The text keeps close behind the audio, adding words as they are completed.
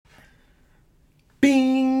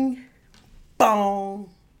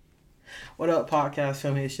What up, podcast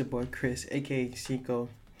family? It's your boy Chris, aka Chico.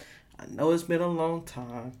 I know it's been a long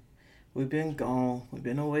time. We've been gone. We've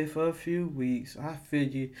been away for a few weeks. I feel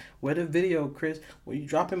you. Where the video, Chris? When you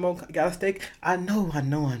dropping more, gotta stay. I know.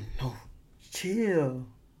 Chill,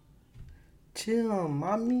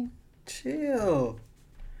 mommy, chill.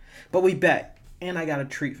 But we back, and I got a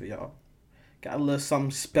treat for y'all. Got a little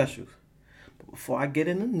something special. But before I get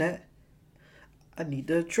in the net, I need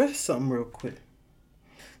to address something real quick.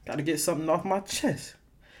 Gotta get something off my chest.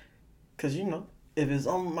 Cause if it's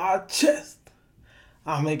on my chest,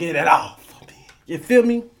 I'ma get it off. You feel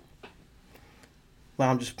me? Well,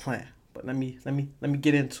 I'm just playing. But let me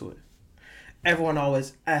get into it. Everyone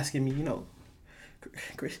always asking me,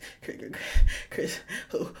 Chris,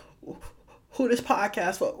 who this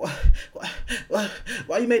podcast for?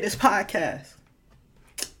 Why you made this podcast?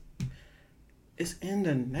 It's in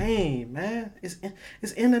the name, man.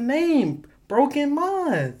 It's in the name. Broken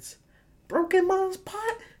Minds. Broken Minds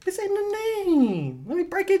pot. It's in the name. Let me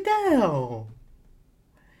break it down.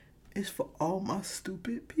 It's for all my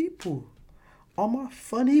stupid people. All my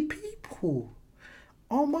funny people.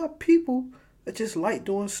 All my people that just like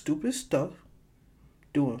doing stupid stuff.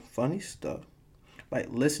 Doing funny stuff. Like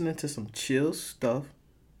listening to some chill stuff.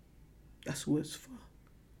 That's what it's for.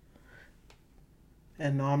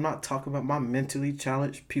 And no, I'm not talking about my mentally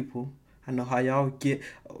challenged people. I know how y'all get.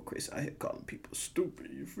 Oh, Chris, I here calling people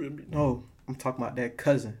stupid. You feel me? No, I'm talking about that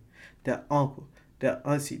cousin, that uncle, that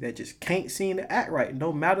auntie that just can't seem to act right,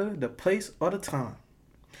 no matter the place or the time.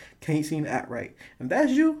 Can't seem to act right. And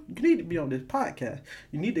that's you. You need to be on this podcast.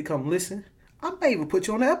 You need to come listen. I may even put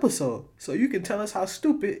you on the episode so you can tell us how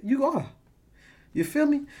stupid you are. You feel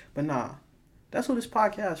me? But nah, that's what this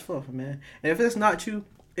podcast is for, man. And if it's not you,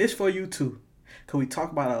 it's for you too. Because we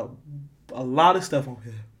talk about a lot of stuff on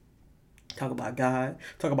here. Talk about God.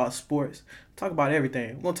 Talk about sports. Talk about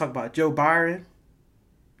everything. We're going to talk about Joe Byron.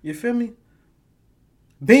 You feel me?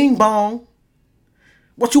 Bing bong.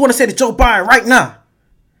 What you want to say to Joe Byron right now?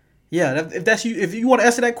 Yeah, if that's you, if you want to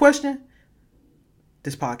answer that question,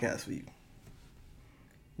 this podcast for you.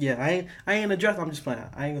 Yeah, I ain't addressing. I'm just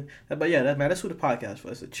playing. But yeah, that's who the podcast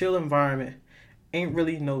for. It's a chill environment. Ain't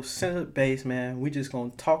really no censored base, man. We just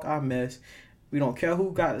gonna talk our mess. We don't care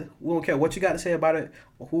who got it. We don't care what you got to say about it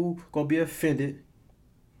or who gonna be offended.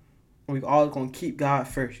 We all gonna keep God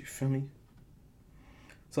first. You feel me?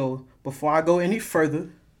 So before I go any further,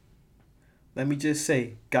 let me just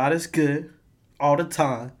say God is good all the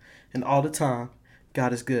time, and all the time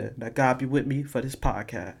God is good. Now God be with me for this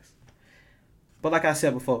podcast. But like I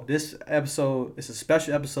said before, this episode is a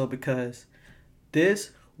special episode because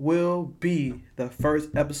this will be the first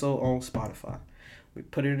episode on Spotify. We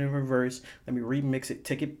put it in reverse. Let me remix it,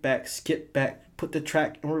 take it back, skip back, put the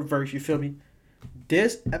track in reverse. You feel me?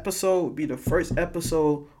 This episode will be the first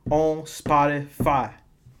episode on Spotify.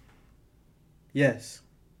 Yes.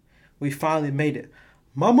 We finally made it.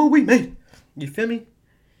 Mama, we made it. You feel me?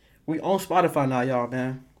 We on Spotify now, y'all,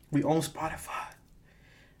 man. We on Spotify.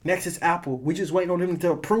 Next is Apple. We just waiting on them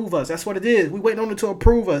to approve us. That's what it is. We waiting on them to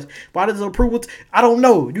approve us. Why does it approve us? I don't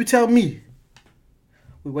know. You tell me.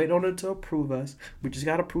 We wait on it to approve us. We just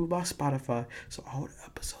got approved by Spotify. So all the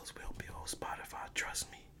episodes will be on Spotify.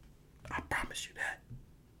 Trust me. I promise you that.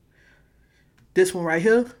 This one right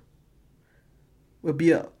here will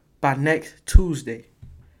be up by next Tuesday.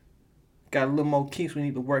 Got a little more kinks we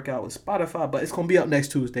need to work out with Spotify, but it's going to be up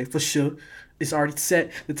next Tuesday for sure. It's already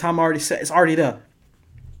set. The time already set. It's already there.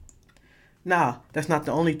 Nah, that's not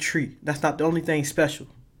the only treat. That's not the only thing special.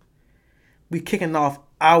 We kicking off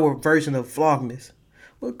our version of Vlogmass.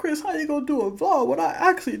 Well, Chris, how you gonna do a vlog when I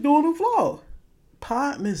actually doing a vlog?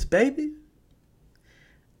 Podmass, baby.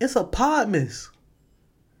 It's a Podmass.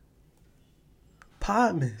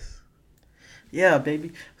 Podmass. Yeah,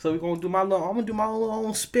 baby. So I'm gonna do my little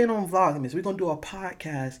own spin on Vlogmass. We're gonna do a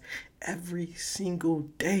podcast every single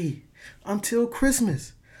day until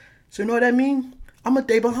Christmas. So you know what that means? I'm a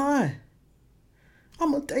day behind.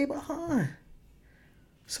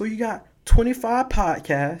 So you got 25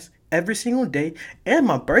 podcasts every single day, and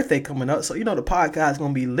my birthday coming up. So, the podcast is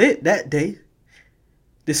going to be lit that day.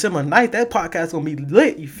 December 9th, that podcast is going to be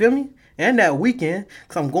lit, you feel me? And that weekend,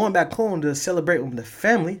 because I'm going back home to celebrate with the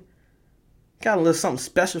family. Got a little something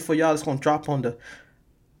special for y'all that's going to drop on the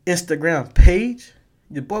Instagram page.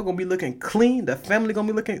 Your boy going to be looking clean. The family going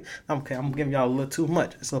to be looking... Okay, I'm giving y'all a little too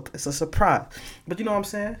much. It's a surprise. But you know what I'm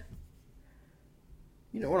saying?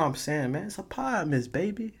 You know what I'm saying, man? It's a Podmass,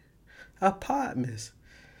 baby. A Podmass.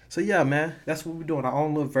 So yeah, man, that's what we're doing. Our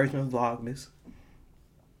own little version of Vlogmass.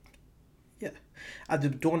 Yeah. I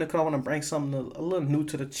just doing it because I want to bring something a little new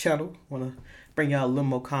to the channel. Want to bring y'all a little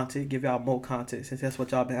more content, give y'all more content since that's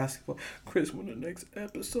what y'all been asking for. Chris, when the next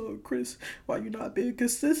episode? Chris, why you not being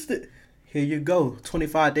consistent? Here you go,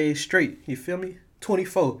 25 days straight. You feel me?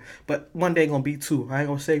 24, but one day gonna be 2. I ain't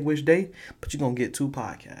gonna say which day, but you're gonna get 2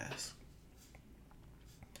 podcasts.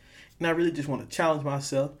 And I really just want to challenge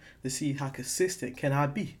myself to see how consistent can I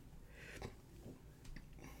be.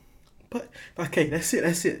 But okay, that's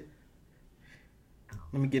it.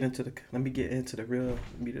 Let me get into the real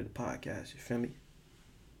meat of the podcast. You feel me?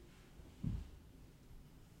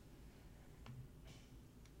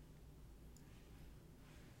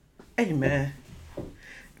 Hey man,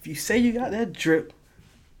 if you say you got that drip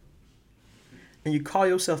and you call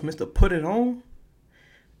yourself Mr. Put It On,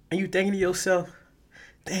 and you thinking to yourself,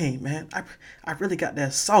 dang man, I really got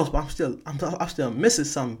that sauce, but I'm still missing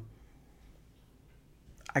something.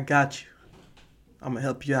 I got you. I'm gonna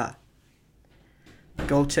help you out.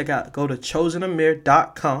 Go to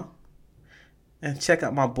chosenamir.com and check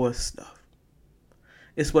out my boy's stuff.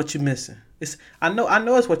 It's what you're missing. I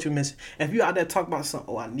know it's what you're missing. If you out there talking about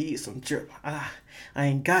something, I need some drip. I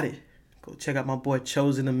ain't got it. Go check out my boy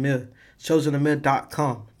Chosen Amir.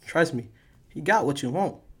 chosenamir.com. Trust me, he got what you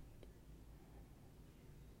want.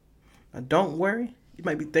 Now don't worry. You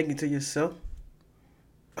might be thinking to yourself,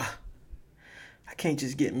 I can't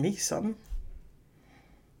just get me something.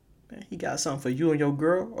 Man, he got something for you and your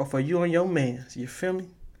girl or for you and your man. You feel me?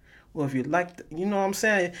 Well, if you like, you know what I'm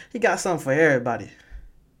saying? He got something for everybody.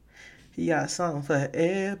 He got something for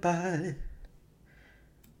everybody.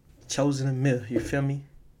 Chosen Amir, you feel me?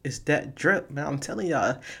 It's that drip, man. I'm telling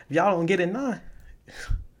y'all, if y'all don't get it now,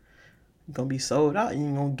 you're gonna be sold out. You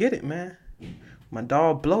ain't gonna get it, man. My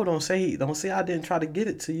dog Blow don't say I didn't try to get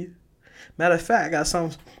it to you. Matter of fact,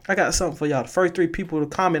 I got something for y'all. The first 3 people to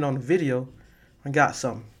comment on the video, I got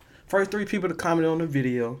something. First 3 people to comment on the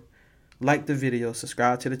video, like the video,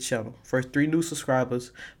 subscribe to the channel. First 3 new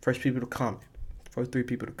subscribers, first people to comment. First 3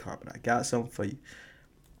 people to comment. I got something for you.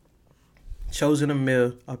 Chosen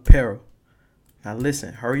Amir Apparel. Now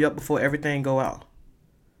listen, hurry up before everything go out.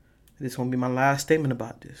 This gonna be my last statement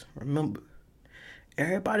about this. Remember,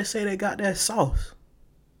 everybody say they got that sauce,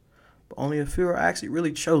 but only a few are actually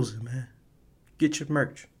really chosen, man. Get your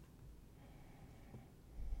merch.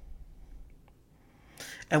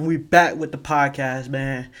 And we back with the podcast,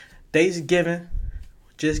 man. Thanksgiving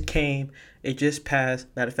just came. It just passed.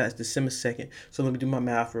 Matter of fact, it's December 2nd. So let me do my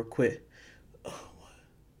math real quick. 1,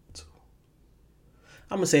 2.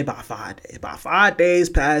 I'm going to say about 5 days. About 5 days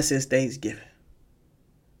passed since Thanksgiving.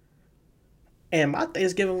 And my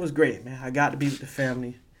Thanksgiving was great, man. I got to be with the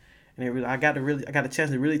family. And I got a chance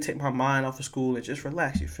to really take my mind off of school and just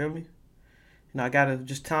relax, you feel me? I got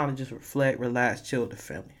time to just reflect, relax, chill with the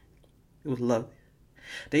family. It was lovely.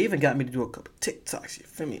 They even got me to do a couple TikToks, you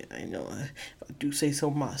feel me? You know, if I do say so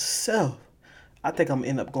myself, I think I'm going to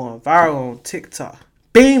end up going viral on TikTok.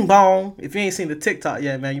 Bing bong. If you ain't seen the TikTok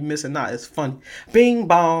yet, man, you missing out. It's funny. Bing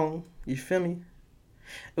bong. You feel me?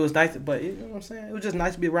 It was nice, but you know what I'm saying? It was just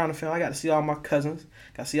nice to be around the family. I got to see all my cousins.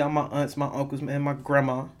 Got to see all my aunts, my uncles, and my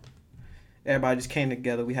grandma. Everybody just came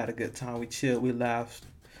together. We had a good time. We chilled. We laughed.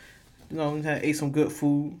 You know, we ate some good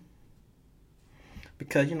food.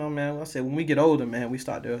 Because, you know, man, I said when we get older, man, we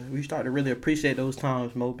start to really appreciate those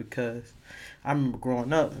times more, because I remember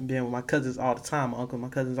growing up and being with my cousins all the time, my uncle, my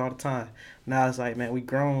cousins all the time. Now it's like, man, we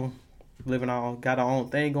grown, got our own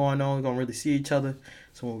thing going on. We don't really see each other.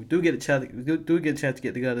 So when we do get a chance to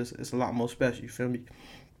get together, it's a lot more special. You feel me? You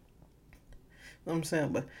know what I'm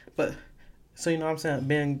saying? But so you know what I'm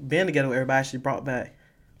saying? Being together with everybody actually brought back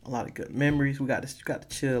a lot of good memories. We got to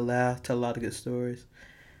chill, laugh, tell a lot of good stories.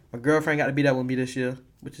 My girlfriend got to be there with me this year,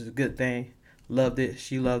 which is a good thing. Loved it.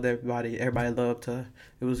 She loved everybody. Everybody loved her.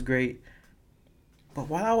 It was great. But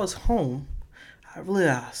while I was home, I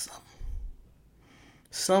realized something.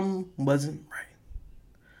 Something wasn't right.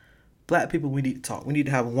 Black people, we need to talk. We need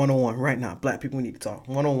to have a one-on-one right now. Black people, we need to talk.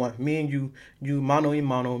 One-on-one. Me and you mano y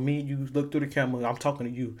mano. Me and you look through the camera. I'm talking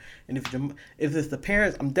to you. And if it's the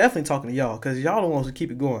parents, I'm definitely talking to y'all, because y'all the ones who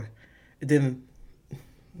keep it going. And then,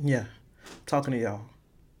 yeah, I'm talking to y'all.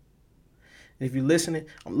 If you're listening,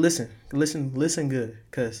 listen good.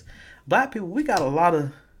 Because black people, we got a lot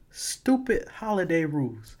of stupid holiday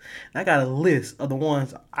rules. And I got a list of the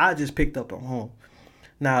ones I just picked up at home.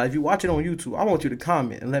 Now, if you watch it on YouTube, I want you to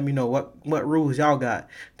comment and let me know what rules y'all got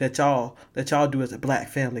that y'all do as a black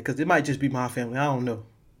family. Because it might just be my family. I don't know.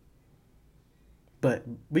 But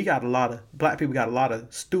black people got a lot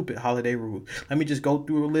of stupid holiday rules. Let me just go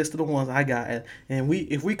through a list of the ones I got. And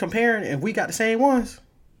if we comparing and we got the same ones,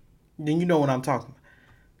 then you know what I'm talking about.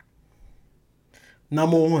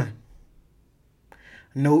 Number 1.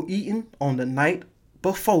 No eating on the night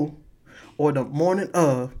before or the morning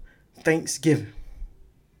of Thanksgiving.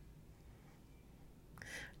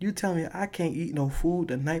 You tell me I can't eat no food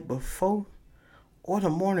the night before or the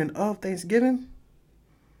morning of Thanksgiving?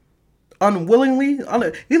 Unwillingly,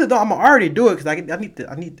 either though I'm already do it because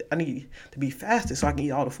I need to be fasted so I can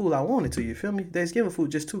eat all the food I wanted to. You feel me? Thanksgiving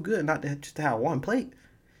food just too good not to just to have one plate.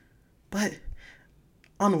 But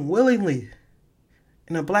unwillingly,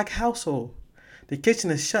 in a black household, the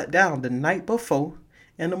kitchen is shut down the night before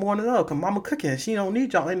and the morning of. Cause mama cooking, she don't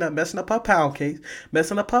need y'all end up messing up her pound cakes,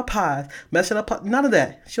 messing up her pies, messing up her, none of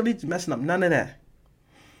that. She don't need messing up none of that.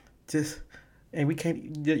 Just. And we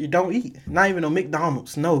can't, you don't eat. Not even on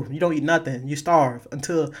McDonald's. No, you don't eat nothing. You starve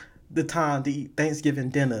until the time to eat Thanksgiving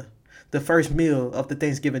dinner. The first meal of the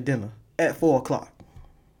Thanksgiving dinner at 4 o'clock.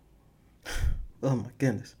 Oh my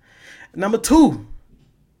goodness. Number 2,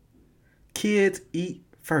 kids eat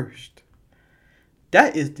first.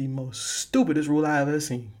 That is the most stupidest rule I've ever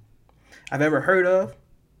seen. I've ever heard of.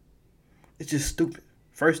 It's just stupid.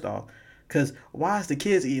 First off. Because why is the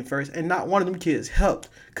kids eating first and not one of them kids helped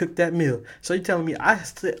cook that meal? So you're telling me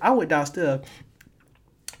I went downstairs.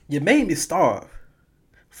 You made me starve.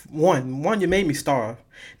 One, you made me starve.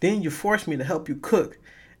 Then you forced me to help you cook.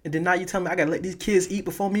 And then now you tell me I got to let these kids eat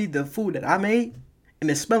before me the food that I made? And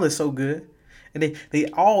it's smelling so good. And they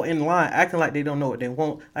all in line acting like they don't know what they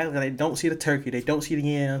want. Acting like they don't see the turkey. They don't see the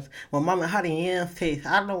yams. Well, mama, how the yams taste?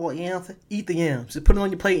 I don't know what yams taste. Eat the yams. Just put it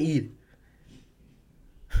on your plate and eat it.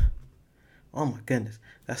 Oh my goodness,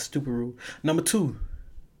 that's a stupid rule. Number 2.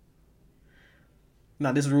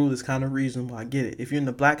 Now this rule is kind of reasonable. I get it. If you're in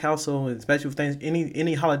the black household, especially with things,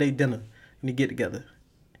 any holiday dinner, and you get together,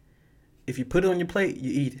 if you put it on your plate,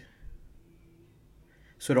 you eat it.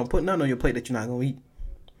 So don't put nothing on your plate that you're not gonna eat.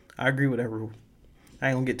 I agree with that rule. I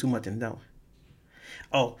ain't gonna get too much in that one.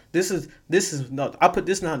 Oh, this is not. I put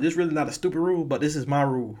this now. This is really not a stupid rule, but this is my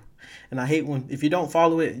rule, and I hate when if you don't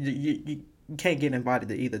follow it, you can't get invited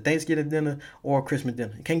to either Thanksgiving dinner or Christmas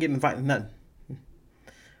dinner. You can't get invited to nothing.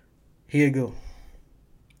 Here you go.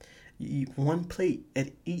 You eat one plate at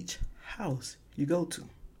each house you go to.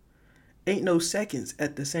 Ain't no seconds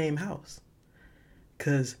at the same house.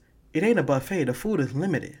 Because it ain't a buffet. The food is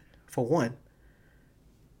limited, for one.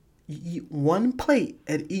 You eat one plate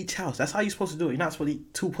at each house. That's how you're supposed to do it. You're not supposed to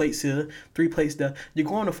eat 2 plates here, 3 plates there. You're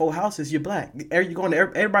going to 4 houses, you're black. You're going to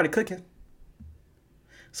everybody cooking.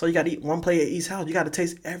 So you got to eat one plate at each house. You got to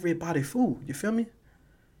taste everybody's food. You feel me?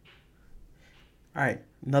 All right,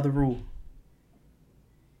 another rule.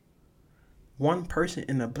 One person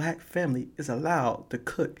in a black family is allowed to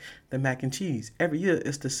cook the mac and cheese. Every year,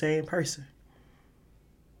 it's the same person.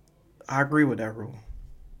 I agree with that rule.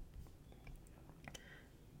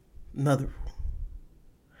 Another rule.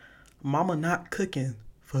 Mama not cooking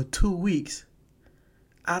for 2 weeks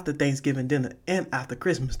after Thanksgiving dinner and after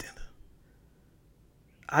Christmas dinner.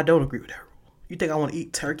 I don't agree with that rule. You think I want to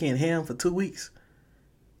eat turkey and ham for 2 weeks?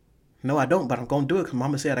 No, I don't, but I'm going to do it because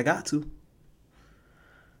Mama said I got to.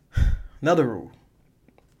 Another rule.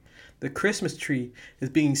 The Christmas tree is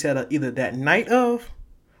being set up either that night of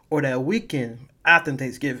or that weekend after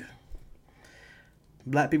Thanksgiving.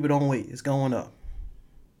 Black people don't wait. It's going up.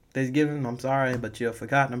 Thanksgiving, I'm sorry, but you're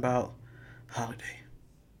forgotten about holiday.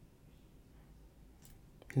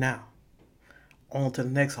 Now, on to the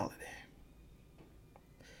next holiday.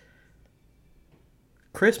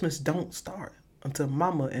 Christmas don't start until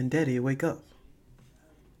Mama and Daddy wake up.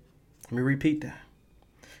 Let me repeat that.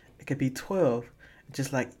 It could be 12,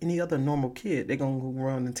 just like any other normal kid. They're going to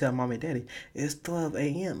run and tell Mama and Daddy, it's 12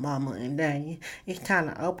 a.m., Mama and Daddy. It's time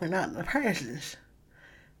to open up the presents.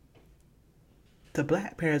 The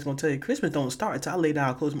black parents going to tell you, Christmas don't start until I lay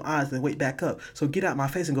down, close my eyes, and wake back up. So get out my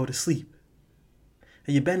face and go to sleep.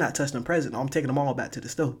 And you better not touch them presents or I'm taking them all back to the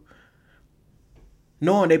store.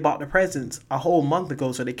 Knowing they bought the presents a whole month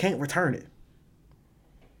ago so they can't return it.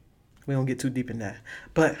 We don't get too deep in that.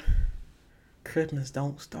 But Christmas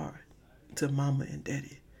don't start until Mama and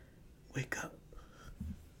Daddy wake up.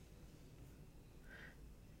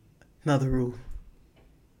 Another rule.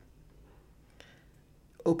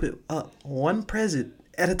 Open up one present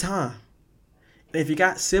at a time. And if you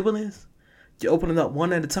got siblings, you're opening up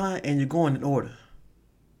one at a time and you're going in order.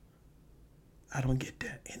 I don't get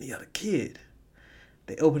that. Any other kid,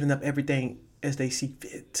 they opening up everything as they see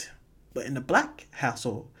fit. But in the black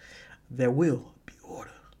household, there will be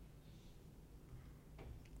order.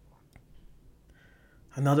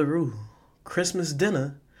 Another rule. Christmas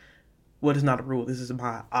dinner, well, it's not a rule. This is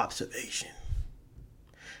my observation.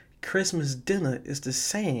 Christmas dinner is the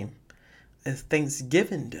same as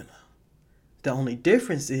Thanksgiving dinner. The only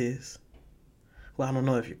difference is, well, I don't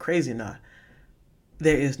know if you're crazy or not.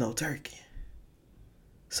 there is no turkey.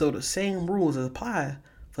 So the same rules apply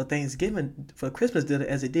for Thanksgiving, for Christmas dinner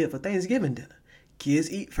as it did for Thanksgiving dinner.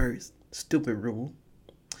 Kids eat first. Stupid rule.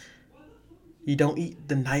 You don't eat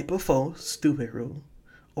the night before. Stupid rule.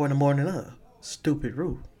 Or in the morning of. Stupid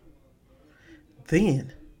rule.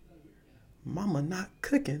 Then, mama not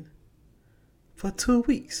cooking for 2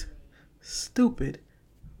 weeks. Stupid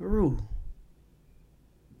rule.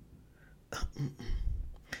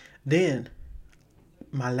 Then,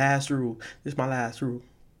 my last rule. This is my last rule.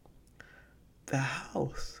 The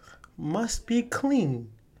house must be clean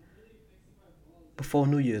before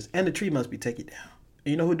New Year's. And the tree must be taken down.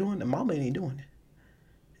 And you know who doing it? Mama ain't doing it.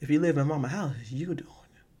 If you live in mama's house, you doing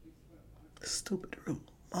it. Stupid rule.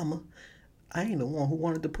 Mama, I ain't the one who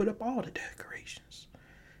wanted to put up all the decorations.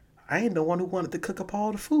 I ain't the one who wanted to cook up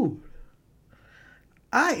all the food.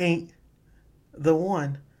 I ain't the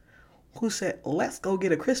one who said, let's go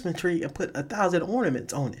get a Christmas tree and put 1,000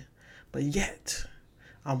 ornaments on it. But yet,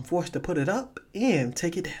 I'm forced to put it up and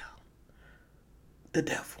take it down. The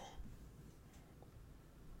devil.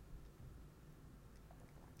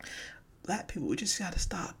 Black people, we just gotta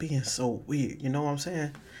stop being so weird. You know what I'm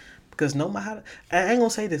saying? Because no matter how, I ain't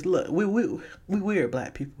gonna say this. Look, we weird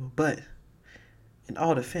black people, but in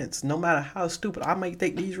all defense, no matter how stupid I may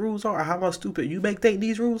think these rules are, or how much stupid you may think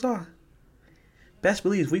these rules are, best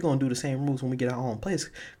believe we gonna do the same rules when we get our own place.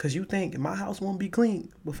 Cause you think my house won't be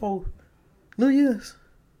clean before New Year's?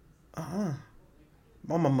 My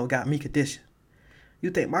mama got me conditioned.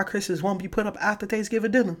 You think my Christmas won't be put up after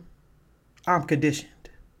Thanksgiving dinner? I'm conditioned.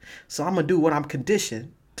 So I'm going to do what I'm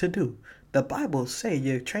conditioned to do. The Bible say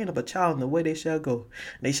you train up a child in the way they shall go.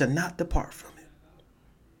 And they shall not depart from it.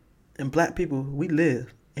 And black people, we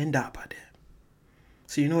live and die by that.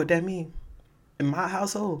 So you know what that means? In my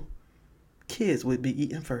household, kids would be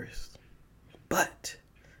eating first. But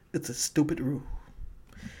it's a stupid rule.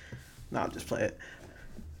 No, I'm just playing.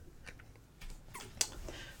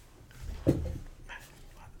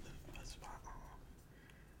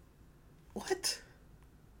 What?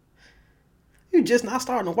 You just not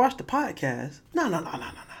starting to watch the podcast? No.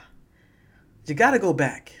 You gotta go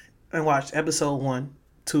back and watch episode 1,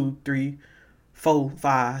 2, 3, 4,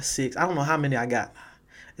 5, 6. I don't know how many I got.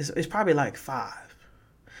 It's probably like 5.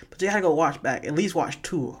 But you gotta go watch back. At least watch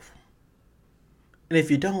 2 of them. And if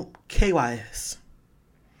you don't, KYS.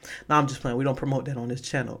 Now I'm just playing. We don't promote that on this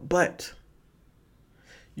channel. But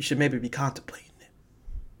you should maybe be contemplating it.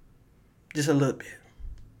 Just a little bit.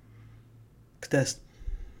 Because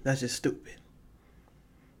that's just stupid.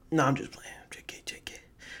 No, I'm just playing. JK.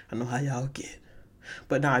 I know how y'all get.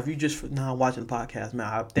 But now, if you just now watching the podcast, man,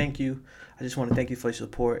 I thank you. I just want to thank you for your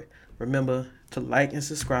support. Remember to like and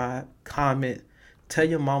subscribe, comment, tell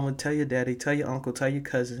your mama, tell your daddy, tell your uncle, tell your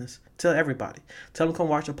cousins, tell everybody. Tell them come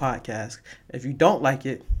watch the podcast. If you don't like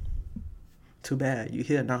it, too bad. You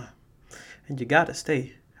here now. And you got to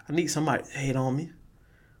stay. I need somebody to hate on me.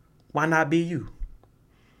 Why not be you?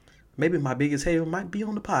 Maybe my biggest hater might be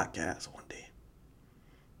on the podcast one day.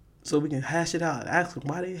 So we can hash it out and ask them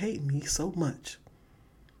why they hate me so much.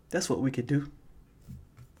 That's what we could do.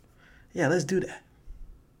 Yeah, let's do that.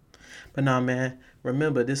 But nah, man,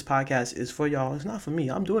 remember this podcast is for y'all. It's not for me.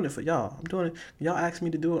 I'm doing it for y'all. I'm doing it. Y'all ask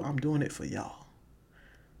me to do it. I'm doing it for y'all.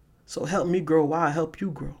 So help me grow while I help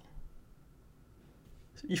you grow.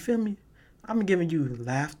 You feel me? I'm giving you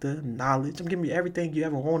laughter, knowledge. I'm giving you everything you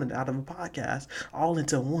ever wanted out of a podcast, all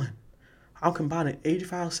into one. I'm combining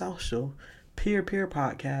 85 South Show, peer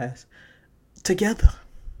podcast together.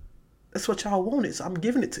 That's what y'all wanted, so I'm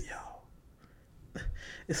giving it to y'all.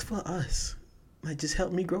 It's for us. Like, just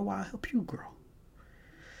help me grow while I help you grow.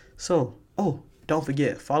 So, don't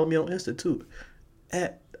forget, follow me on Insta too,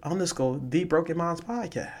 at _ The Broken Minds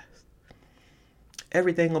Podcast.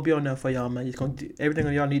 Everything gonna be on there for y'all, man.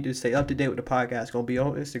 Everything y'all need to stay up to date with the podcast gonna be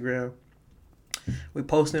on Instagram. We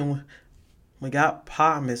posting. We got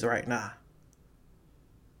Podmass right now.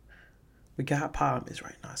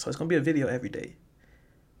 So it's gonna be a video every day.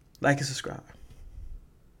 Like and subscribe.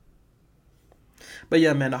 But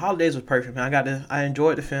yeah, man, the holidays was perfect, man. I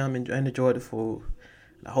enjoyed the film and enjoyed the food.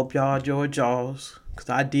 And I hope y'all enjoyed y'all's, because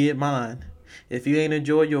I did mine. If you ain't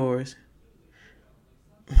enjoyed yours,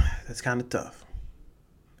 that's kind of tough.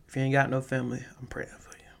 If you ain't got no family, I'm praying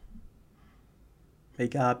for you. May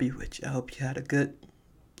God be with you. I hope you had a good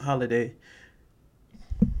holiday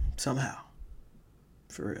somehow.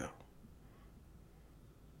 For real.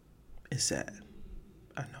 It's sad.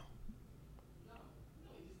 I know.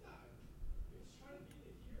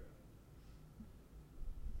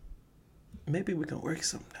 Maybe we can work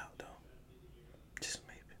something out, though. Just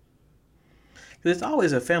maybe. There's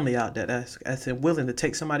always a family out there that's willing to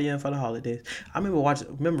take somebody in for the holidays. I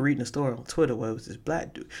remember reading a story on Twitter where it was this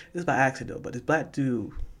black dude. This is by accident though, but this black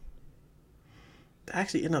dude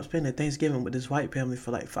actually ended up spending Thanksgiving with this white family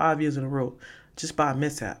for like 5 years in a row, just by a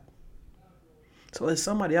mishap. So there's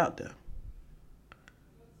somebody out there.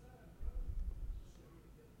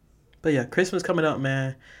 But yeah, Christmas coming up,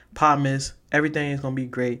 man. Podmass, everything is gonna be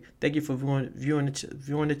great. Thank you for viewing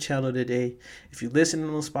the channel today. If you're listening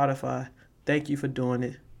on Spotify, thank you for doing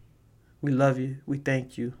it. We love you. We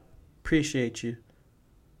thank you. Appreciate you.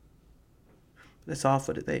 That's all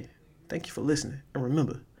for today. Thank you for listening. And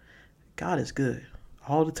remember, God is good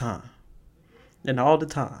all the time. And all the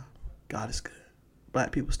time, God is good.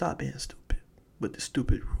 Black people, stop being stupid with the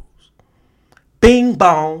stupid rules. Bing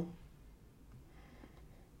bong.